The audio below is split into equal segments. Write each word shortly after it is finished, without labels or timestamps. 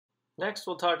Next,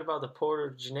 we'll talk about the Porter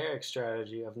generic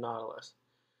strategy of Nautilus.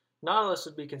 Nautilus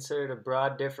would be considered a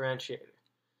broad differentiator.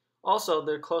 Also,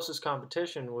 their closest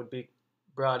competition would be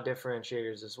broad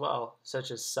differentiators as well, such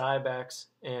as Cybex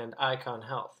and Icon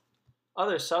Health.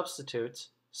 Other substitutes,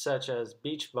 such as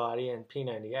Beachbody and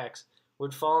P90X,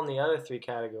 would fall in the other three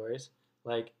categories,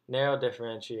 like narrow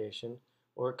differentiation,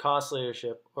 or cost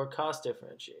leadership, or cost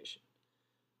differentiation.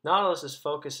 Nautilus's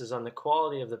focus is on the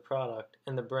quality of the product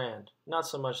and the brand, not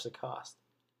so much the cost.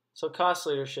 So cost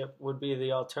leadership would be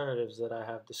the alternatives that I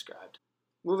have described.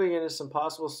 Moving into some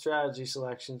possible strategy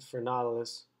selections for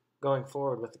Nautilus going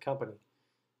forward with the company.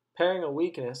 Pairing a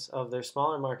weakness of their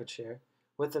smaller market share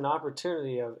with an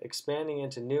opportunity of expanding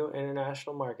into new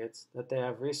international markets that they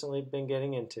have recently been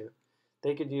getting into,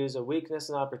 they could use a weakness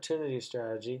and opportunity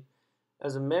strategy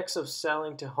as a mix of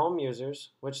selling to home users,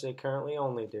 which they currently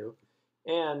only do,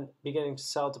 and beginning to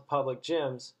sell to public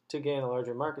gyms to gain a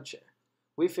larger market share.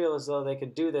 We feel as though they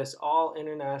could do this all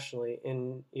internationally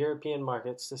in European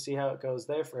markets to see how it goes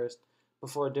there first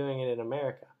before doing it in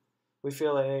America. We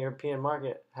feel that the European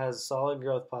market has solid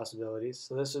growth possibilities,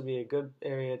 so this would be a good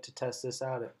area to test this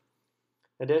out in.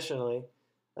 Additionally,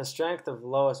 a strength of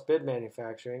lowest bid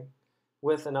manufacturing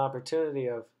with an opportunity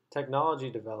of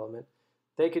technology development,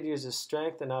 they could use a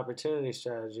strength and opportunity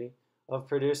strategy of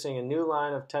producing a new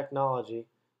line of technology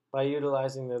by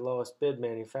utilizing their lowest bid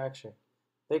manufacturing.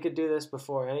 They could do this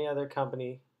before any other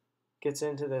company gets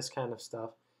into this kind of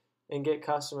stuff and get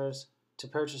customers to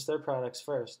purchase their products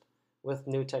first with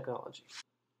new technology.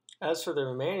 As for the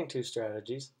remaining two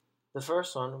strategies, the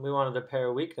first one, we wanted to pair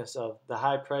a weakness of the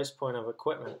high price point of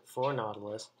equipment for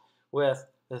Nautilus with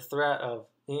the threat of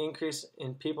the increase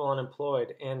in people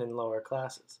unemployed and in lower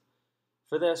classes.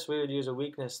 For this, we would use a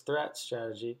weakness threat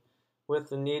strategy with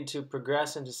the need to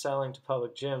progress into selling to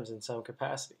public gyms in some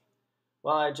capacity.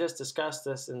 While I just discussed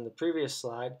this in the previous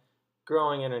slide,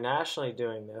 growing internationally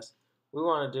doing this, we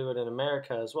want to do it in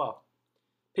America as well.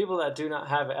 People that do not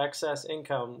have excess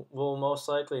income will most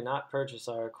likely not purchase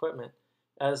our equipment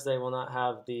as they will not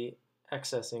have the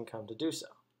excess income to do so.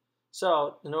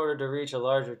 So, in order to reach a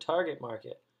larger target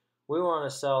market, we want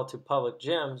to sell to public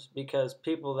gyms because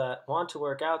people that want to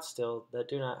work out still that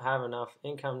do not have enough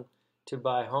income to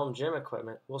buy home gym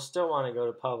equipment will still want to go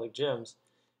to public gyms,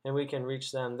 and we can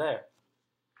reach them there.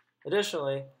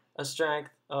 Additionally, a strength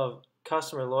of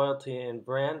customer loyalty and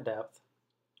brand depth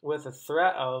with a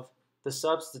threat of the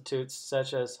substitutes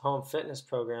such as home fitness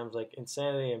programs like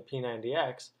Insanity and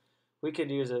P90X, we could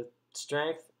use a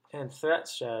strength and threat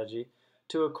strategy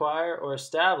to acquire or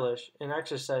establish an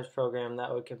exercise program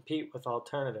that would compete with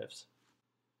alternatives.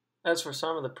 As for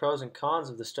some of the pros and cons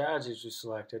of the strategies we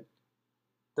selected,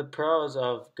 the pros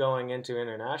of going into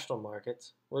international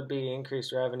markets would be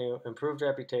increased revenue, improved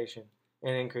reputation,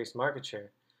 and increased market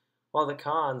share, while the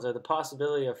cons are the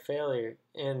possibility of failure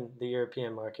in the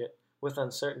European market with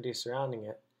uncertainty surrounding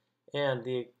it, and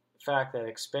the fact that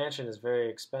expansion is very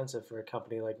expensive for a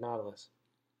company like Nautilus.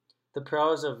 The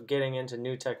pros of getting into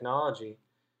new technology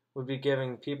would be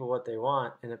giving people what they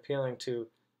want and appealing to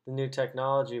the new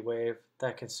technology wave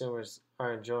that consumers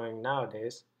are enjoying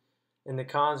nowadays. And the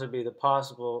cons would be the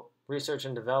possible research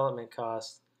and development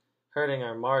costs hurting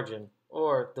our margin,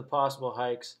 or the possible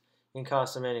hikes in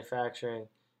cost of manufacturing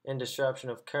and disruption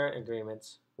of current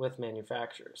agreements with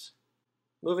manufacturers.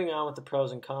 Moving on with the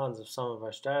pros and cons of some of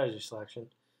our strategy selection,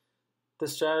 the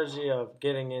strategy of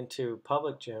getting into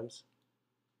public gyms,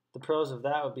 the pros of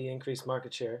that would be increased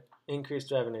market share,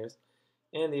 increased revenues,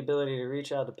 and the ability to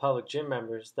reach out to public gym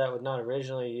members that would not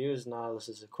originally use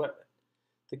Nautilus's equipment.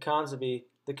 The cons would be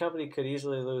the company could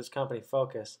easily lose company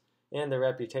focus and their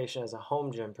reputation as a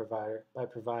home gym provider by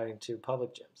providing to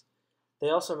public gyms. They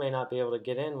also may not be able to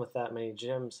get in with that many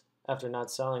gyms after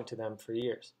not selling to them for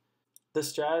years. The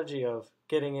strategy of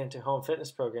getting into home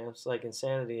fitness programs like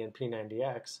Insanity and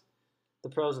P90X, the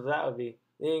pros of that would be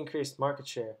the increased market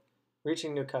share,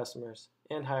 reaching new customers,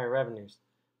 and higher revenues.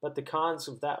 But the cons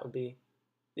of that would be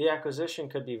the acquisition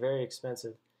could be very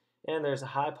expensive, and there's a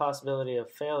high possibility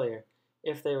of failure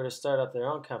if they were to start up their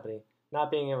own company,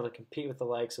 not being able to compete with the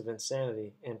likes of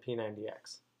Insanity and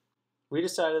P90X. We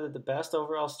decided that the best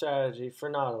overall strategy for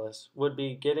Nautilus would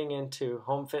be getting into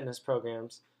home fitness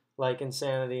programs like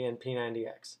Insanity and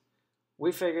P90X.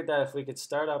 We figured that if we could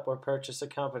start up or purchase a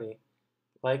company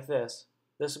like this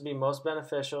would be most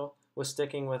beneficial with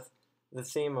sticking with the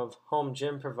theme of home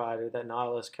gym provider that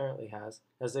Nautilus currently has,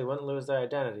 as they wouldn't lose their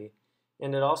identity,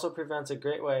 and it also prevents a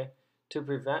great way to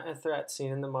prevent a threat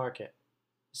seen in the market.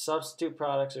 Substitute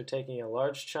products are taking a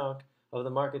large chunk of the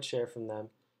market share from them,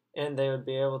 and they would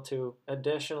be able to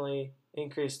additionally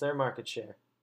increase their market share.